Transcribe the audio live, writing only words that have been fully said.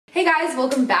Hey guys,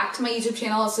 welcome back to my YouTube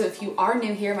channel. So if you are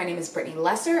new here, my name is Brittany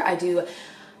Lesser. I do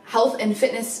health and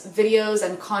fitness videos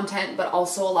and content, but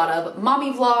also a lot of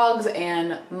mommy vlogs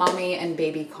and mommy and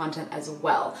baby content as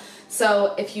well.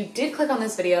 So if you did click on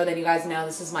this video, then you guys know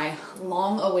this is my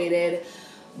long-awaited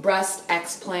breast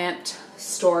explant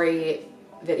story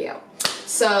video.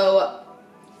 So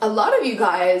a lot of you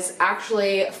guys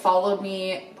actually followed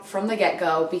me from the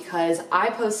get-go because I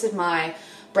posted my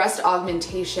breast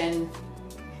augmentation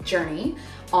journey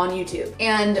on YouTube,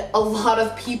 and a lot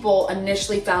of people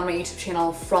initially found my YouTube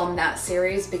channel from that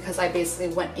series because I basically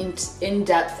went in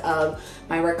depth of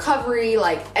my recovery,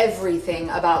 like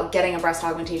everything about getting a breast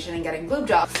augmentation and getting boob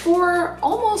jobs. For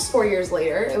almost 4 years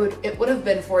later, it would have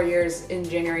been 4 years in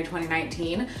January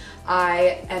 2019,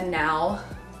 I am now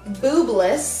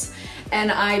boobless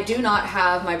and I do not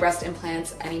have my breast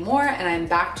implants anymore, and I'm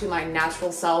back to my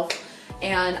natural self.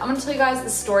 And I'm gonna tell you guys the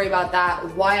story about that,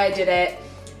 why I did it,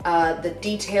 the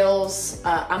details.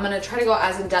 I'm gonna try to go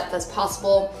as in depth as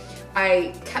possible.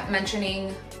 I kept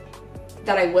mentioning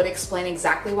that I would explain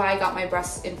exactly why I got my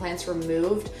breast implants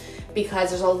removed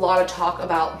because there's a lot of talk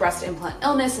about breast implant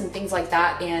illness and things like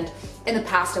that, and in the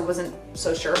past I wasn't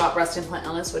so sure about breast implant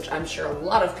illness, which I'm sure a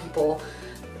lot of people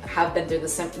have been through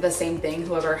the same thing,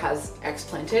 whoever has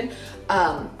explanted.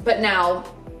 But now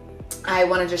I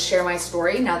want to just share my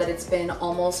story now that it's been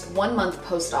almost 1 month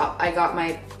post-op. I got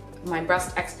my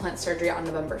breast explant surgery on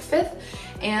November 5th.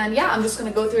 And yeah, I'm just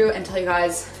gonna go through and tell you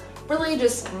guys really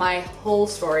just my whole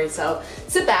story. So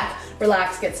sit back,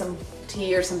 relax, get some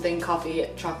tea or something, coffee,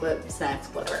 chocolate, snacks,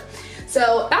 whatever.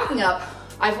 So backing up,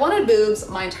 I've wanted boobs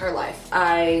my entire life.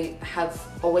 I have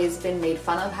always been made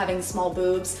fun of having small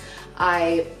boobs.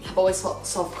 I have always felt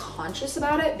self-conscious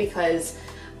about it because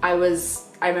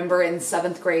I remember in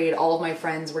 7th grade, all of my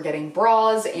friends were getting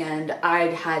bras and I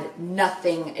had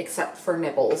nothing except for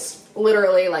nipples.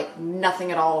 Literally like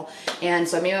nothing at all. And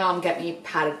so I made my mom get me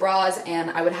padded bras, and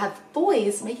I would have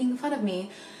boys making fun of me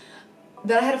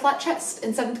that I had a flat chest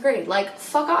in 7th grade. Like,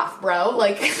 fuck off, bro.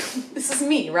 Like, this is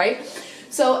me, right?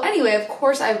 So anyway, of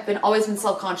course, I've always been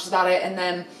self-conscious about it. And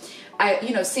then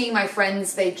seeing my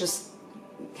friends, they just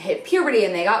hit puberty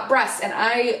and they got breasts, and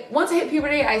once I hit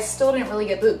puberty, I still didn't really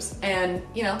get boobs. And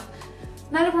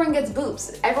not everyone gets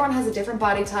boobs. Everyone has a different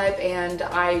body type, and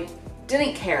I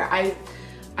didn't care.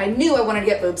 I knew I wanted to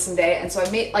get boobs someday, and so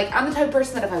I'm the type of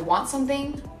person that if I want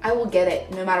something, I will get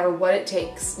it no matter what it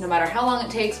takes, no matter how long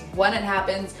it takes, when it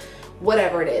happens,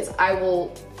 whatever it is, I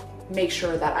will make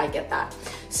sure that I get that.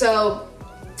 So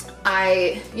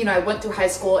I went through high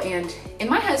school, and in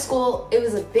my high school, it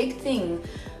was a big thing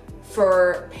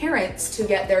for parents to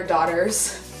get their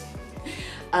daughters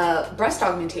breast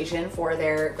augmentation for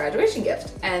their graduation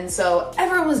gift. And so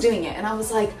everyone was doing it, and I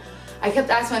was like, I kept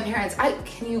asking my parents,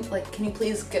 can you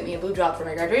please get me a boob job for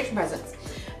my graduation presents?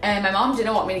 And my mom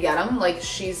didn't want me to get them. Like,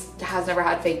 has never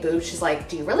had fake boobs. She's like,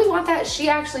 do you really want that? She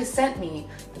actually sent me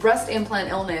the breast implant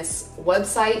illness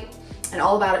website and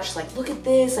all about it. She's like, look at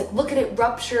this, like, look at it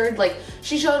ruptured. Like,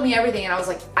 she showed me everything, and I was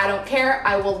like, I don't care,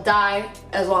 I will die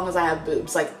as long as I have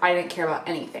boobs. Like, I didn't care about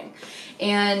anything.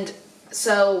 And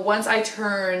so once I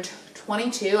turned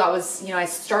 22, I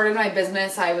started my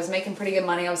business, I was making pretty good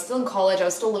money, I was still in college, I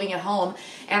was still living at home,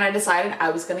 and I decided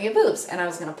I was gonna get boobs, and I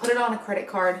was gonna put it on a credit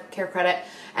card, care credit,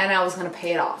 and I was gonna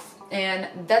pay it off. And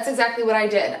that's exactly what I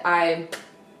did. I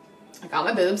got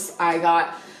my boobs, I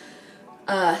got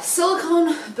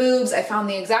silicone boobs. I found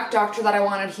the exact doctor that I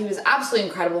wanted. He was absolutely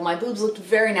incredible. My boobs looked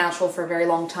very natural for a very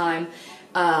long time,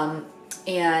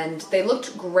 and they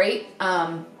looked great.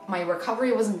 My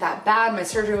recovery wasn't that bad. My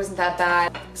surgery wasn't that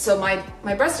bad. So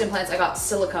my breast implants, I got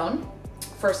silicone,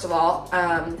 first of all,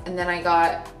 and then I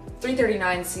got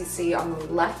 339cc on the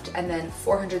left and then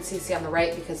 400cc on the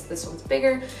right because this one's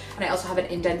bigger, and I also have an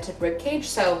indented rib cage.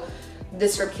 So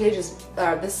this rib cage is,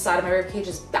 this side of my rib cage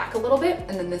is back a little bit,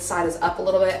 and then this side is up a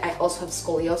little bit. I also have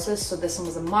scoliosis, so this one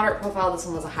was a moderate profile, this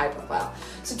one was a high profile.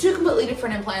 So two completely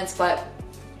different implants,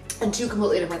 and two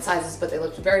completely different sizes, but they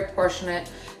looked very proportionate,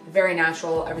 very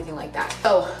natural, everything like that.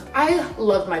 So I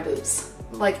loved my boobs.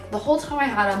 Like, the whole time I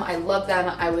had them, I loved them.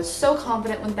 I was so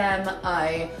confident with them.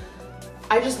 I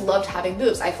just loved having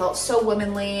boobs. I felt so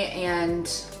womanly,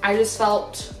 and I just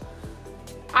felt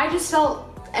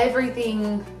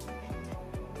everything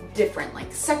different, like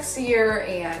sexier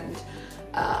and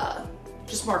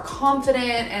just more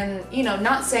confident. And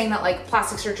not saying that like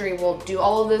plastic surgery will do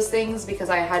all of those things, because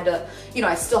I had to,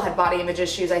 I still had body image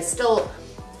issues. I still,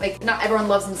 like, not everyone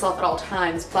loves themselves at all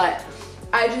times, but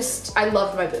I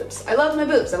loved my boobs. I loved my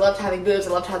boobs. I loved having boobs. I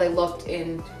loved how they looked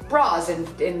in bras and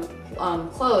in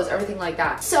clothes, everything like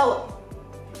that. So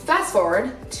fast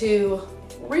forward to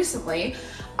recently,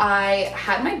 I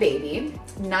had my baby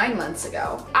 9 months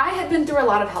ago. I had been through a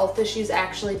lot of health issues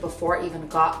actually before I even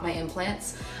got my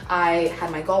implants. I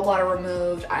had my gallbladder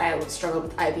removed. I struggled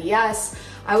with IBS.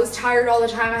 I was tired all the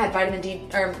time. I had vitamin D,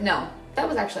 or no, that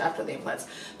was actually after the implants.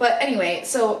 But anyway,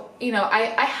 so, you know,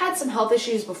 I had some health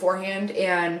issues beforehand,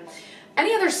 and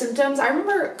any other symptoms, I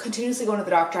remember continuously going to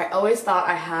the doctor. I always thought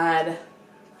I had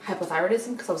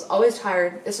hypothyroidism because I was always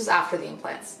tired. This was after the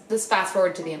implants. This fast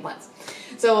forward to the implants.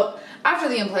 So after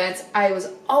the implants, I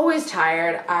was always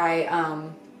tired. I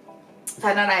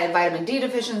found out I had vitamin D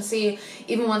deficiency.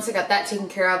 Even once I got that taken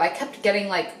care of, I kept getting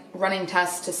like running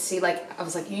tests to see, like, I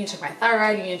was like, you need to check my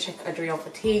thyroid, you need to check adrenal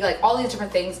fatigue, like all these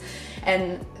different things.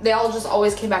 And they all just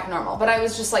always came back normal. But I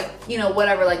was just like, you know,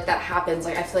 whatever, like that happens.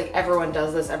 Like I feel like everyone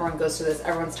does this, everyone goes through this,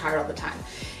 everyone's tired all the time.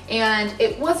 And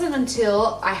it wasn't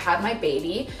until I had my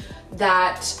baby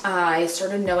that I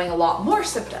started knowing a lot more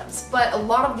symptoms. But a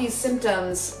lot of these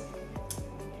symptoms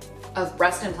of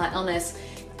breast implant illness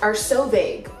are so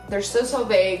vague. They're so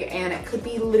vague, and it could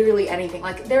be literally anything.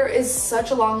 Like there is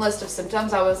such a long list of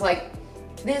symptoms. I was like,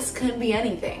 this could be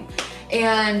anything.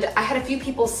 And I had a few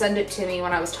people send it to me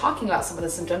when I was talking about some of the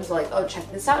symptoms, like, oh,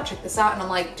 check this out. And I'm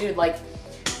like, dude, like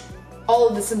all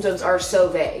of the symptoms are so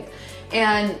vague.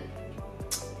 And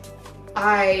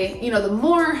you know, the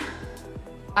more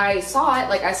I saw it,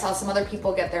 like I saw some other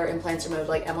people get their implants removed,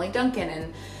 like Emily Duncan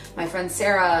and my friend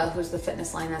Sarah, who's the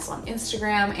fitness lioness on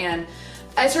Instagram, and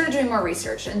I started doing more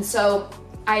research. And so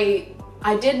I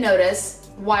did notice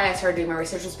why I started doing my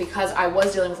research was because I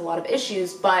was dealing with a lot of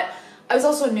issues, but I was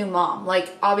also a new mom.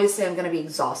 Like obviously I'm gonna be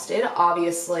exhausted.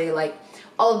 Obviously, like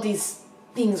all of these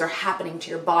things are happening to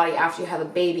your body after you have a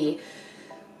baby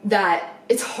that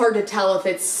it's hard to tell if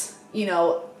it's, you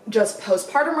know, just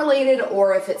postpartum related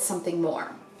or if it's something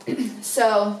more.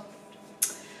 So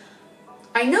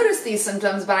I noticed these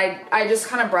symptoms, but I just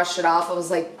kind of brushed it off. I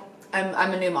was like,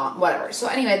 I'm a new mom, whatever. So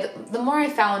anyway, the more I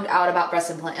found out about breast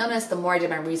implant illness, the more I did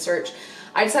my research,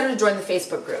 I decided to join the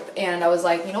Facebook group. And I was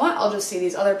like, you know what, I'll just see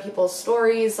these other people's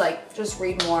stories, like just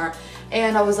read more.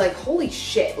 And I was like, holy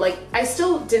shit. Like I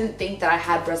still didn't think that I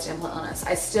had breast implant illness.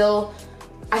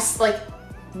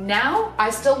 Now, I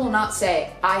still will not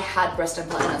say I had breast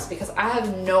implant illness because I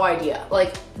have no idea.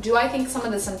 Like, do I think some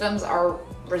of the symptoms are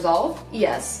resolved?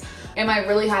 Yes. Am I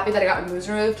really happy that I got my boobs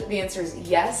removed? The answer is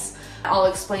yes. I'll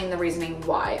explain the reasoning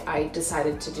why I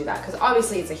decided to do that, because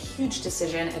obviously it's a huge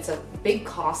decision. It's a big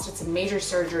cost. It's a major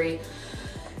surgery.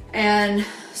 And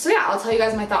so yeah, I'll tell you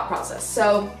guys my thought process.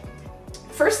 So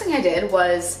first thing I did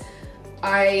was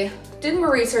I did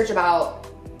more research about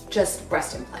just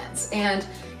breast implants. And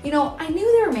you know, I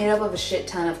knew they were made up of a shit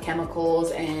ton of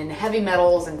chemicals and heavy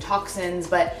metals and toxins,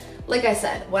 but like I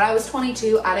said, when I was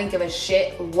 22, I didn't give a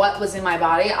shit what was in my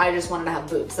body. I just wanted to have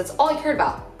boobs. That's all I cared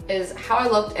about, is how I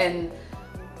looked and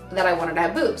that I wanted to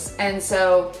have boobs. And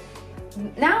so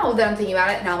now that I'm thinking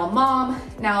about it, now I'm a mom,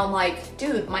 now I'm like,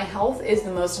 dude, my health is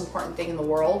the most important thing in the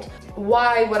world.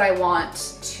 Why would I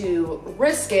want to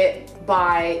risk it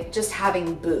by just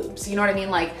having boobs? You know what I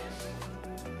mean? Like,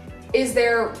 is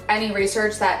there any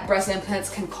research that breast implants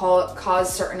can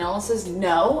cause certain illnesses?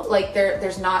 No, like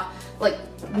there's not, like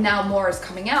now more is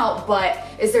coming out, but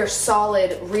is there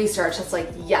solid research that's like,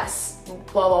 yes,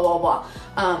 blah, blah, blah,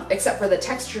 blah. Except for the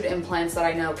textured implants that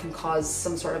I know can cause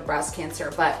some sort of breast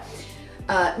cancer. But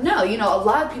no, you know, a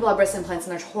lot of people have breast implants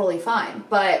and they're totally fine.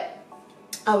 But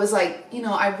I was like, you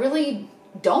know, I really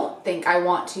don't think I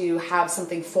want to have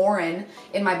something foreign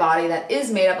in my body that is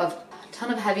made up of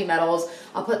ton of heavy metals.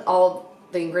 I'll put all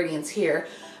the ingredients here.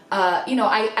 You know,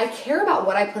 I care about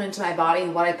what I put into my body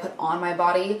and what I put on my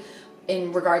body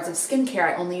in regards of skincare.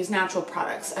 I only use natural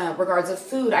products. Regards of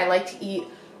food, I like to eat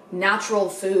natural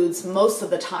foods most of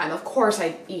the time. Of course,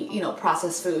 I eat, you know,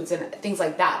 processed foods and things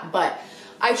like that, but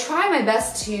I try my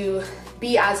best to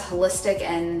be as holistic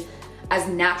and as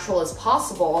natural as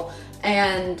possible.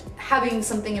 And having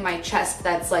something in my chest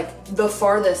that's like the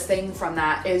farthest thing from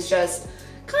that is just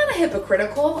kind of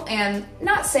hypocritical. And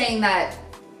not saying that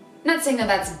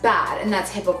that's bad and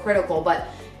that's hypocritical, but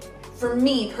for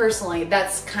me personally,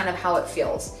 that's kind of how it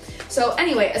feels. So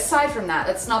anyway, aside from that,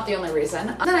 that's not the only reason.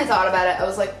 And then I thought about it. I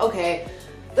was like, okay,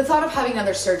 the thought of having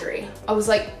another surgery, I was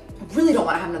like, I really don't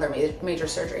want to have another major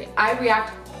surgery. I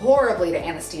react horribly to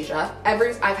anesthesia.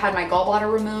 I've had my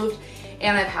gallbladder removed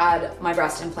and I've had my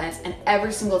breast implants, and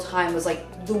every single time was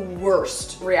like the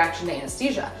worst reaction to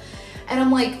anesthesia. And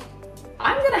I'm like,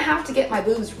 I'm gonna have to get my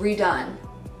boobs redone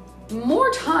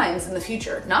more times in the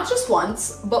future. Not just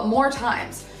once, but more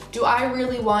times. Do I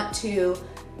really want to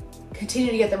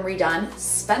continue to get them redone,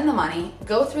 spend the money,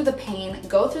 go through the pain,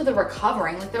 go through the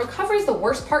recovering? Like, the recovery is the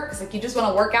worst part, because like you just want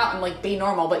to work out and like be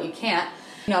normal, but you can't.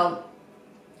 you know,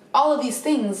 all of these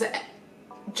things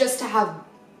just to have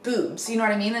boobs, you know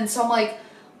what I mean? And so I'm like,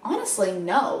 honestly,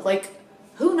 no. Like,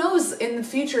 who knows in the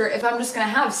future if I'm just gonna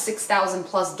have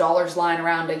 $6,000+ lying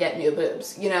around to get new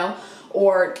boobs, you know?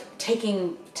 Or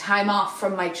taking time off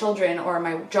from my children or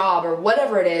my job or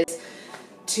whatever it is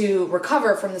to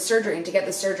recover from the surgery and to get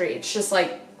the surgery. It's just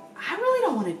like, I really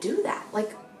don't want to do that.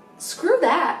 Like, screw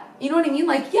that. You know what I mean?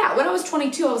 Like, yeah, when I was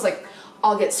 22, I was like,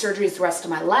 I'll get surgeries the rest of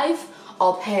my life.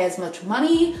 I'll pay as much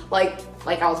money. Like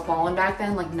I was balling back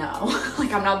then. Like, no,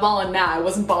 like I'm not balling now. I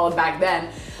wasn't balling back then,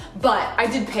 but I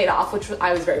did pay it off, which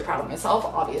I was very proud of myself,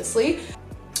 obviously.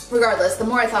 Regardless, the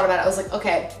more I thought about it, I was like,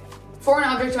 okay, foreign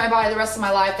object to my body the rest of my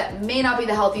life that may not be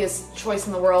the healthiest choice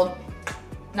in the world.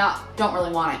 Don't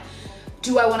really want it.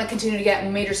 Do I want to continue to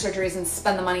get major surgeries and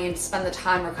spend the money and spend the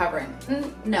time recovering?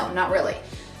 No, not really.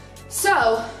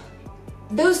 So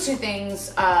those two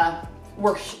things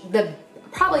were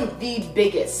probably the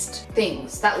biggest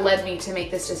things that led me to make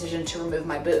this decision to remove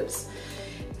my boobs.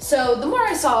 So the more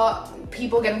I saw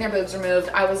people getting their boobs removed,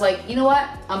 I was like, you know what?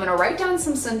 I'm gonna write down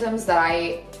some symptoms that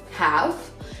I have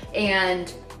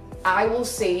and I will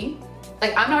see.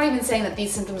 Like, I'm not even saying that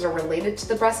these symptoms are related to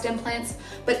the breast implants,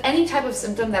 but any type of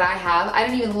symptom that I have, I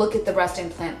didn't even look at the breast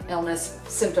implant illness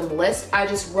symptom list. I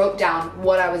just wrote down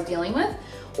what I was dealing with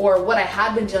or what I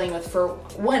had been dealing with for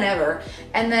whenever.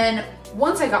 And then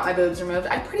once I got my boobs removed,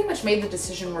 I pretty much made the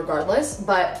decision regardless,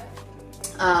 but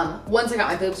once I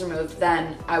got my boobs removed,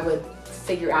 then I would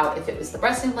figure out if it was the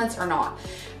breast implants or not.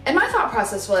 And my thought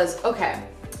process was, okay,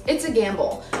 it's a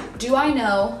gamble. Do I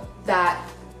know that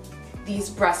these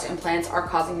breast implants are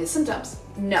causing these symptoms?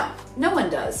 No, no one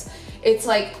does. It's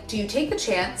like, do you take the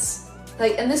chance?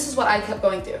 Like, and this is what I kept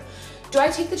going through. Do I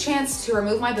take the chance to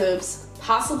remove my boobs,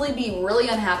 possibly be really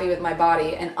unhappy with my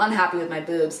body and unhappy with my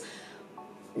boobs?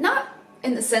 Not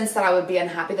in the sense that I would be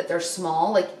unhappy that they're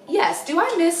small. Like, yes, do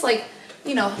I miss, like,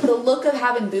 you know, the look of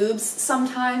having boobs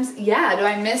sometimes? Yeah. Do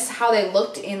I miss how they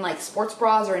looked in like sports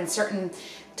bras or in certain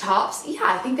tops? Yeah,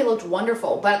 I think they looked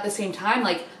wonderful. But at the same time,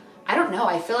 like, I don't know,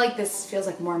 I feel like this feels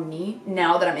like more me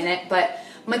now that I'm in it. But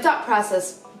my thought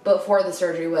process before the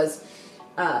surgery was,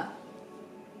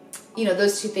 you know,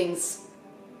 those two things.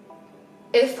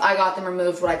 If I got them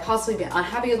removed, would I possibly be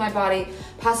unhappy with my body,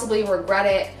 possibly regret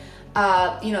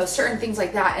it, you know, certain things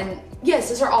like that. And yes,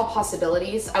 those are all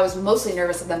possibilities. I was mostly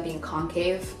nervous of them being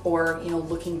concave or, you know,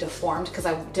 looking deformed because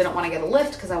I didn't want to get a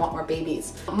lift because I want more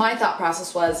babies. My thought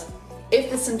process was, if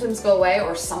the symptoms go away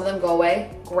or some of them go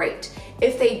away, great.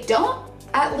 If they don't,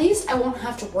 at least I won't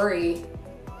have to worry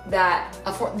that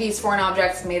these foreign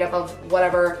objects made up of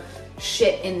whatever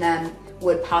shit in them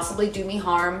would possibly do me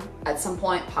harm at some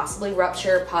point, possibly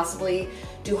rupture, possibly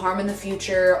do harm in the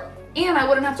future. And I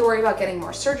wouldn't have to worry about getting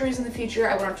more surgeries in the future.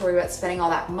 I wouldn't have to worry about spending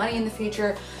all that money in the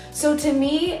future. So to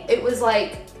me, it was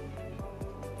like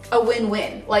a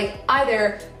win-win. Like,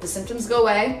 either the symptoms go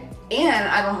away and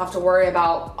I don't have to worry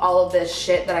about all of this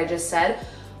shit that I just said.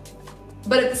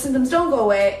 But if the symptoms don't go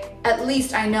away, at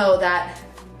least I know that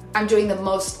I'm doing the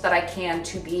most that I can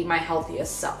to be my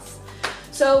healthiest self.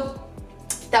 So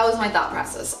that was my thought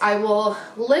process. I will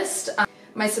list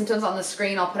my symptoms on the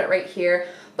screen. I'll put it right here.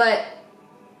 But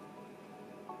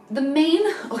the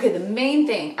main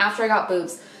thing after I got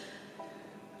boobs,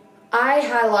 I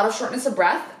had a lot of shortness of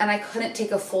breath and I couldn't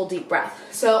take a full deep breath.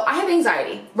 So I have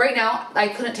anxiety. Right now, I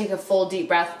couldn't take a full deep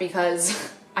breath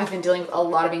because I've been dealing with a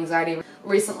lot of anxiety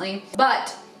recently,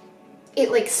 but it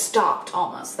like stopped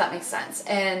almost, that makes sense.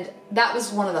 And that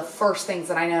was one of the first things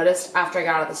that I noticed after I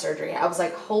got out of the surgery. I was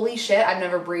like, holy shit, I've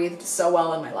never breathed so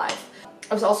well in my life.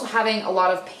 I was also having a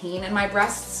lot of pain in my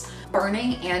breasts,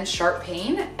 burning and sharp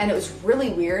pain, and it was really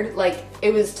weird. Like,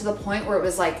 it was to the point where it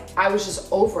was like I was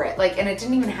just over it. Like, and it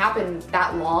didn't even happen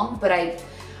that long, but it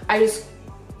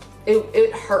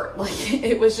hurt. Like,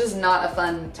 it was just not a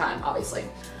fun time, obviously.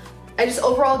 I just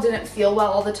overall didn't feel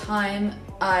well all the time.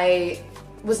 I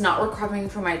was not recovering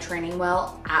from my training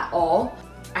well at all.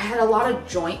 I had a lot of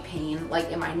joint pain, like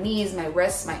in my knees, my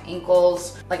wrists, my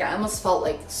ankles. Like, I almost felt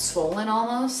like swollen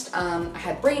almost. I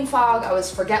had brain fog, I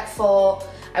was forgetful.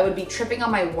 I would be tripping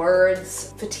on my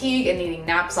words, fatigue and needing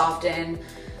naps often,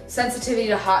 sensitivity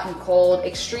to hot and cold,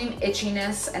 extreme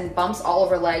itchiness and bumps all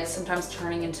over legs, sometimes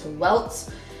turning into welts.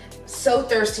 So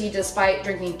thirsty despite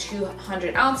drinking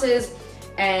 200 ounces.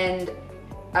 And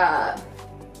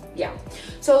yeah,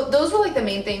 so those were like the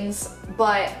main things.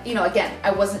 But, you know, again,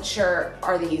 I wasn't sure,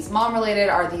 are these mom related?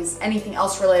 Are these anything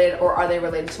else related? Or are they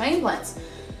related to my implants?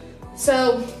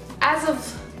 So as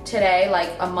of today,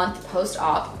 like a month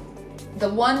post-op, the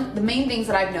main things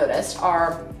that I've noticed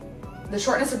are the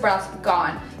shortness of breath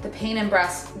gone, the pain in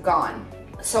breasts gone.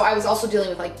 So I was also dealing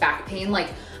with like back pain. Like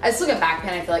I still get back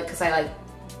pain, I feel like, because I like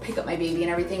pick up my baby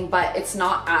and everything, but it's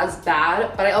not as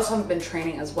bad. But I also haven't been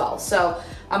training as well. So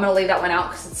I'm gonna leave that one out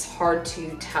because it's hard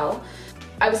to tell.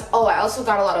 I also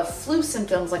got a lot of flu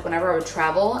symptoms, like whenever I would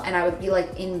travel, and I would be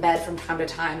like in bed from time to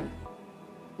time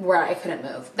where I couldn't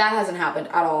move. That hasn't happened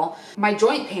at all. My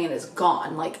joint pain is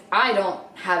gone. Like I don't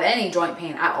have any joint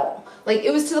pain at all. Like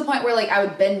it was to the point where like I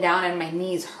would bend down and my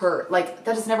knees hurt. Like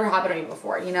that has never happened to me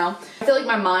before, you know? I feel like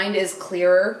my mind is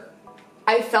clearer.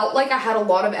 I felt like I had a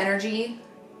lot of energy.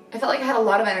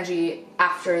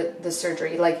 After the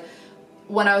surgery. Like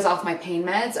when I was off my pain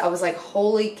meds, I was like,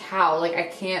 holy cow, like I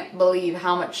can't believe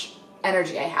how much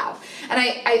energy I have. And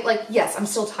I like, yes, I'm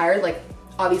still tired. Like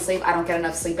obviously if I don't get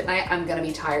enough sleep at night, I'm gonna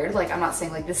be tired. Like I'm not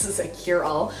saying like this is a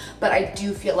cure-all, but I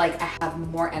do feel like I have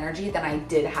more energy than I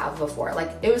did have before.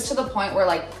 Like it was to the point where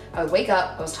like I would wake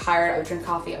up, I was tired, I would drink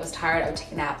coffee, I was tired, I would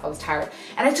take a nap, I was tired.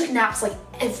 And I took naps like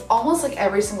almost like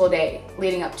every single day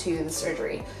leading up to the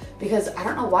surgery, because I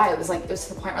don't know why, it was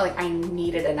to the point where like I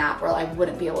needed a nap or I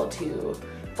wouldn't be able to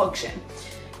function.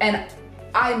 And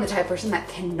I'm the type of person that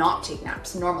cannot take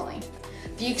naps normally.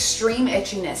 The extreme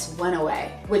itchiness went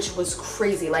away, which was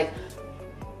crazy. Like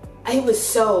it was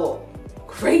so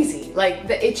crazy. Like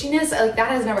the itchiness, like that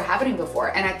has never happened to me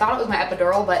before. And I thought it was my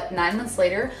epidural, but 9 months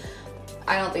later,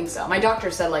 I don't think so. My doctor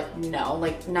said like, no,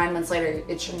 like 9 months later,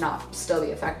 it should not still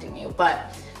be affecting you,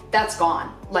 but that's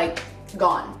gone, like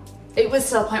gone. It was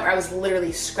to the point where I was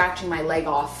literally scratching my leg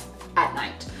off at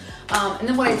night. And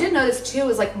then what I did notice too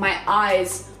is like my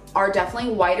eyes are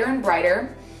definitely whiter and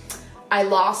brighter. I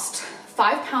lost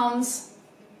 5 pounds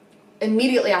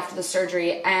immediately after the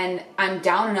surgery, and I'm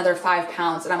down another 5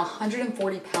 pounds, and I'm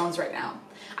 140 pounds right now.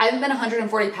 I haven't been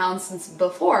 140 pounds since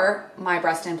before my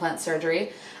breast implant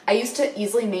surgery. I used to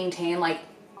easily maintain like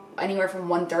anywhere from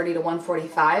 130 to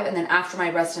 145, and then after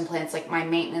my breast implants, like my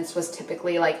maintenance was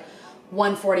typically like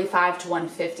 145 to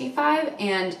 155,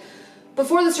 and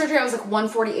before the surgery I was like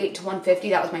 148 to 150.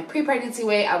 That was my pre-pregnancy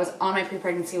weight. I was on my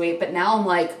pre-pregnancy weight, but now I'm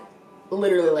like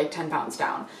literally like 10 pounds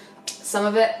down. Some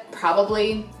of it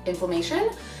probably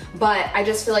inflammation, but I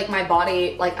just feel like my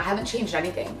body, like I haven't changed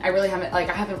anything. I really haven't, like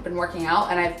I haven't been working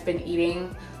out, and I've been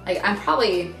eating, like I'm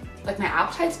probably, like my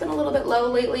appetite's been a little bit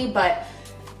low lately, but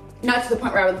not to the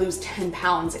point where I would lose 10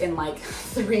 pounds in like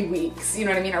 3 weeks, you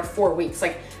know what I mean? Or 4 weeks,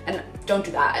 like, and don't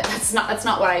do that. That's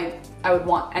not what I would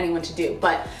want anyone to do,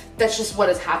 but that's just what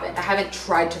has happened. I haven't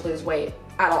tried to lose weight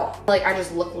at all. Like I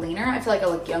just look leaner. I feel like I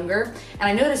look younger. And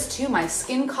I noticed too, my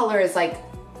skin color is like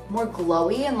more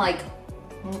glowy and like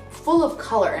full of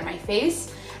color in my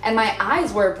face. And my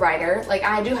eyes were brighter. Like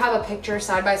I do have a picture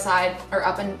side by side or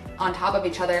up and on top of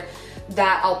each other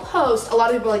that I'll post. A lot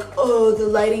of people are like, oh, the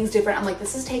lighting's different. I'm like,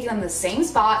 this is taken on the same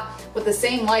spot with the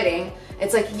same lighting.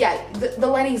 It's like, yeah, the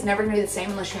lighting's never gonna be the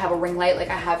same unless you have a ring light like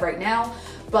I have right now.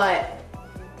 But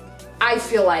I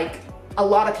feel like a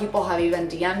lot of people have even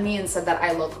DM'd me and said that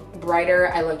I look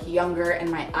brighter, I look younger, and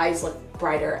my eyes look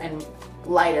brighter and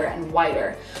lighter and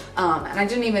whiter. And I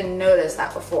didn't even notice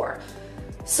that before.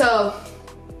 So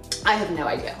I have no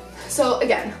idea. So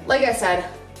again, like I said,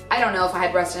 I don't know if I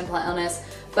had breast implant illness,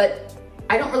 but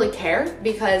I don't really care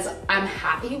because I'm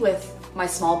happy with my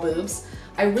small boobs.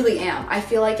 I really am. I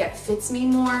feel like it fits me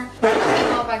more. I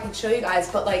don't know if I can show you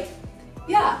guys, but like,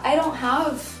 yeah, I don't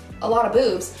have a lot of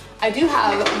boobs. I do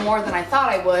have more than I thought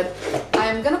I would.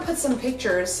 I'm gonna put some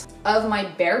pictures of my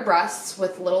bare breasts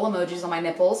with little emojis on my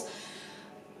nipples.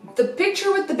 The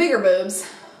picture with the bigger boobs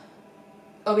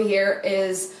over here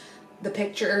is the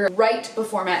picture right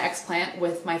before my explant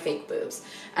with my fake boobs.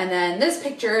 And then this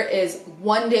picture is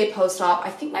 1 day post-op.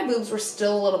 I think my boobs were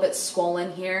still a little bit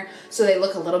swollen here, so they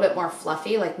look a little bit more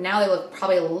fluffy. Like now they look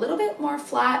probably a little bit more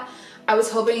flat. I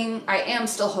am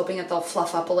still hoping that they'll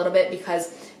fluff up a little bit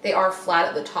because they are flat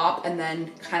at the top and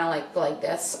then kind of like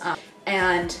this.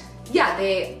 And yeah,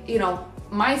 you know,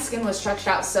 my skin was stretched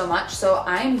out so much, so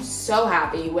I'm so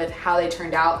happy with how they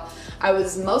turned out. I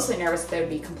was mostly nervous that they would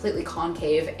be completely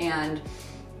concave and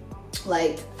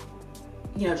like,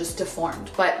 you know, just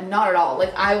deformed, but not at all.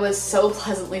 Like I was so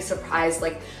pleasantly surprised.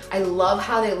 Like I love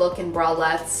how they look in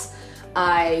bralettes.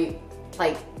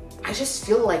 I just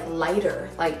feel like lighter,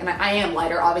 like, and I am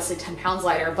lighter, obviously 10 pounds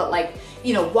lighter, but like,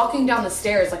 you know, walking down the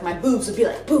stairs, like my boobs would be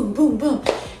like boom, boom, boom.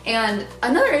 And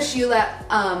another issue that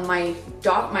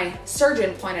my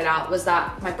surgeon pointed out was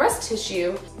that my breast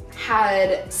tissue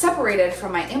had separated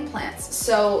from my implants.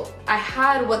 So I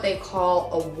had what they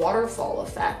call a waterfall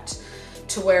effect,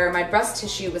 to where my breast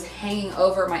tissue was hanging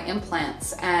over my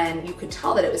implants and you could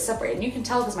tell that it was separated. And you can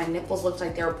tell because my nipples looked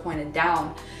like they were pointed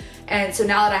down. And so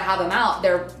now that I have them out,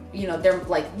 they're, you know, they're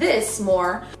like this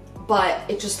more, but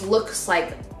it just looks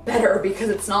like better because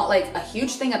it's not like a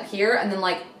huge thing up here and then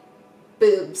like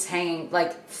boobs hanging,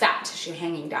 like fat tissue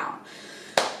hanging down.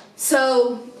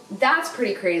 So that's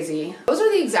pretty crazy. Those are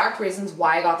the exact reasons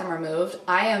why I got them removed.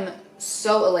 I am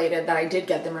so elated that I did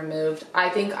get them removed. I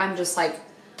think I'm just like,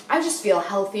 I just feel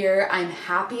healthier, I'm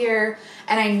happier,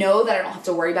 and I know that I don't have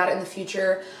to worry about it in the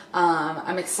future.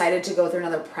 I'm excited to go through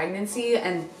another pregnancy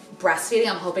and breastfeeding.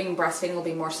 I'm hoping breastfeeding will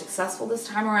be more successful this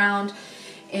time around.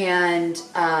 And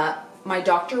my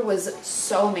doctor was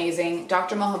so amazing.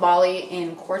 Dr. Mohabali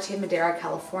in Corte Madera,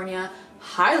 California.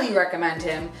 Highly recommend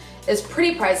him. It's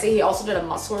pretty pricey. He also did a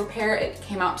muscle repair. It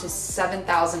came out to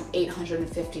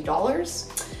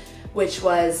 $7,850, which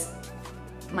was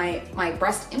my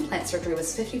breast implant surgery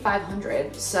was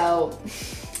 $5,500. So,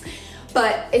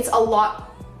 but it's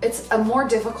a more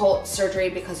difficult surgery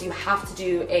because you have to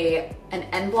do an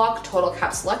en bloc total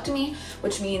capsulectomy,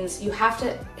 which means you have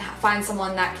to find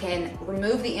someone that can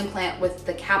remove the implant with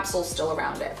the capsule still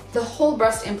around it. The whole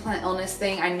breast implant illness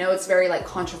thing, I know it's very like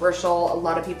controversial. A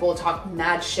lot of people talk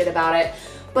mad shit about it,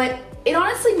 but it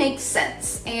honestly makes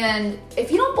sense. And if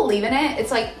you don't believe in it,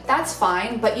 it's like, that's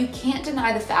fine, but you can't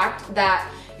deny the fact that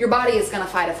your body is gonna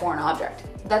fight a foreign object.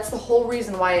 That's the whole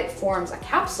reason why it forms a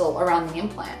capsule around the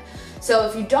implant. So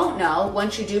if you don't know,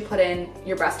 once you do put in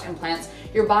your breast implants,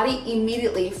 your body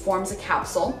immediately forms a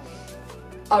capsule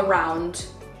around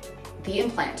the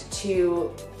implant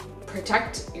to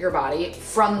protect your body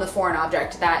from the foreign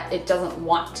object that it doesn't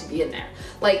want to be in there.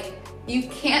 Like, you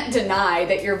can't deny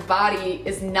that your body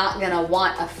is not gonna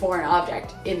want a foreign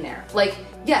object in there. Like,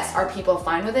 yes, are people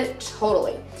fine with it?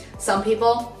 Totally. Some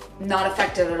people, not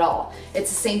affected at all.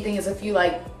 It's the same thing as if you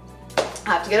like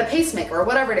have to get a pacemaker or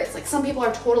whatever it is. Like, some people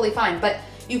are totally fine, but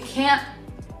you can't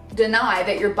deny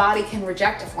that your body can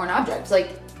reject a foreign object.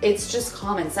 Like, it's just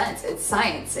common sense. It's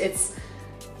science. It's,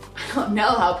 I don't know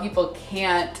how people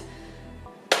can't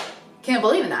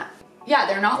believe in that. Yeah,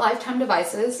 they're not lifetime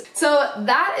devices. So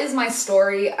that is my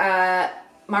story. My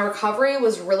recovery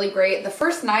was really great. The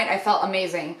first night I felt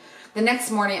amazing. The next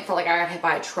morning it felt like I got hit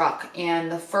by a truck,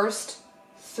 and the first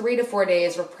 3 to 4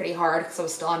 days were pretty hard because I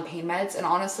was still on pain meds. And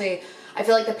honestly, I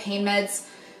feel like the pain meds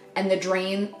and the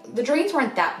drains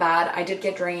weren't that bad. I did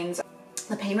get drains.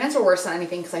 The pain meds were worse than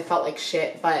anything because I felt like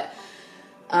shit, but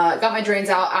got my drains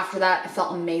out. After that, I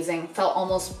felt amazing. Felt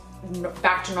almost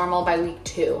back to normal by week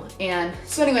 2. And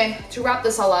so anyway, to wrap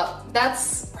this all up,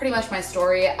 that's pretty much my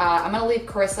story. I'm gonna leave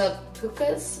Carissa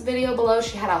Puka's video below.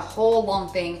 She had a whole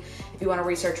long thing if you want to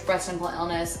research breast implant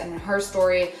illness and her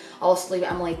story. I'll also leave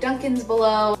Emily Duncan's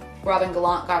below. Robin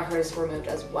Gallant got hers removed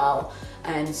as well,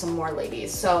 and some more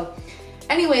ladies. So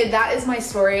anyway, that is my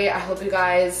story. I hope you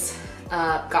guys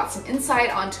got some insight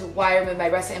onto why I removed my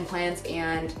breast implants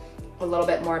and a little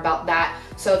bit more about that.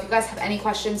 So if you guys have any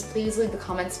questions, please leave the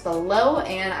comments below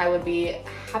and I would be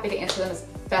happy to answer them as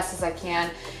best as I can.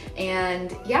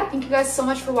 And yeah, thank you guys so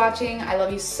much for watching. I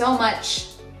love you so much.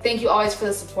 Thank you always for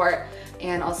the support,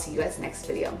 and I'll see you guys next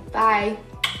video. Bye.